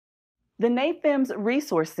The NAFEMS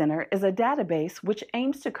Resource Center is a database which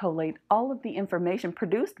aims to collate all of the information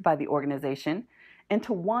produced by the organization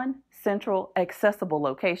into one central, accessible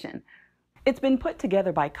location. It's been put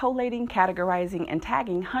together by collating, categorizing, and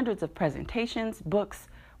tagging hundreds of presentations, books,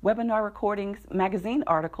 webinar recordings, magazine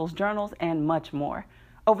articles, journals, and much more.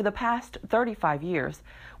 Over the past 35 years,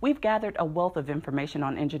 we've gathered a wealth of information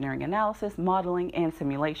on engineering analysis, modeling, and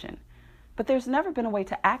simulation. But there's never been a way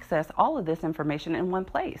to access all of this information in one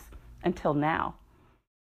place, until now.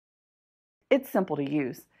 It's simple to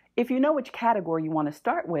use. If you know which category you want to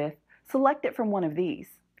start with, select it from one of these.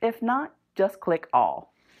 If not, just click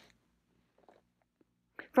All.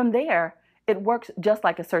 From there, it works just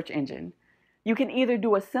like a search engine. You can either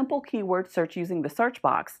do a simple keyword search using the search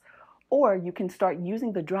box, or you can start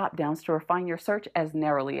using the drop-downs to refine your search as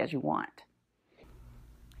narrowly as you want.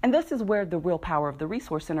 And this is where the real power of the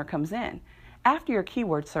Resource Center comes in. After your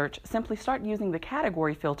keyword search, simply start using the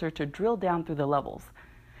category filter to drill down through the levels.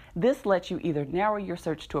 This lets you either narrow your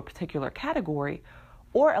search to a particular category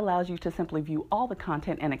or allows you to simply view all the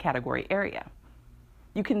content in a category area.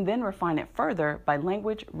 You can then refine it further by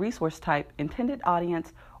language, resource type, intended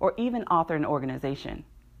audience, or even author and organization.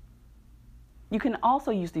 You can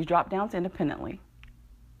also use these drop-downs independently.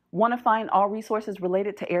 Want to find all resources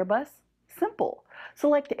related to Airbus? Simple.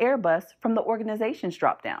 Select Airbus from the organizations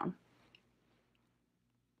drop-down.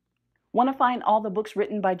 Want to find all the books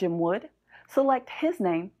written by Jim Wood? Select his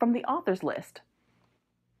name from the authors list.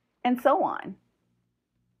 And so on.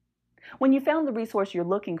 When you found the resource you're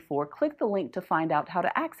looking for, click the link to find out how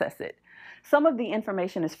to access it. Some of the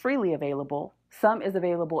information is freely available, some is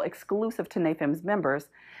available exclusive to NAFEMS members,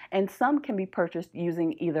 and some can be purchased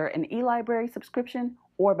using either an eLibrary subscription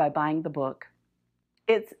or by buying the book.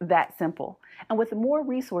 It's that simple. And with more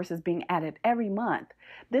resources being added every month,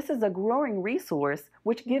 this is a growing resource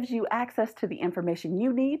which gives you access to the information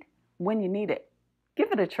you need when you need it.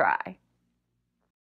 Give it a try.